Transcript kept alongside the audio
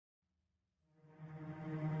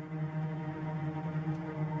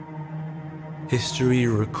History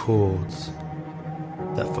records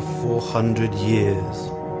that for 400 years,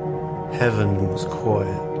 heaven was quiet.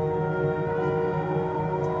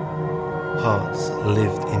 Hearts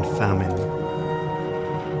lived in famine,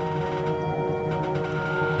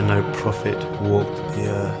 and no prophet walked the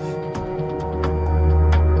earth.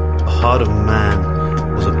 The heart of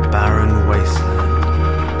man was a barren wasteland,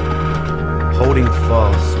 holding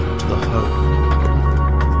fast to the hope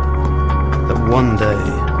that one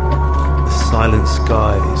day the silent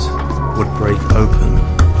skies would break open.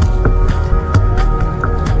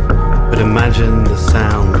 But imagine the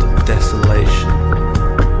sound of desolation,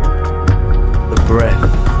 the breath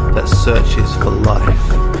that searches for life,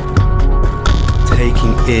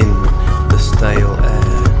 taking in the stale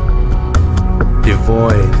air,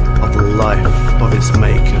 devoid of the life of its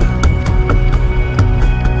maker.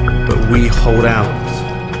 But we hold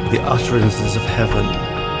out the utterances of heaven,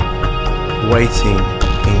 waiting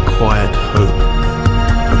in quiet hope.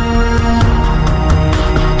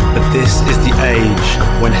 But this is the age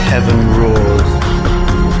when heaven roars,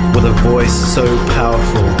 with a voice so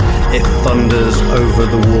powerful it thunders over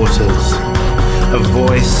the waters, a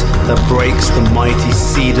voice that breaks the mighty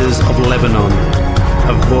cedars of Lebanon,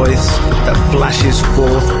 a voice that flashes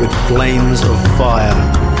forth with flames of fire,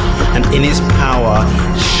 and in its power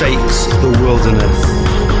shakes the wilderness,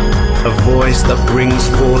 a voice that brings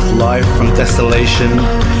forth life from desolation,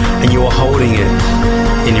 and you are holding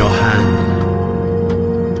it in your hand.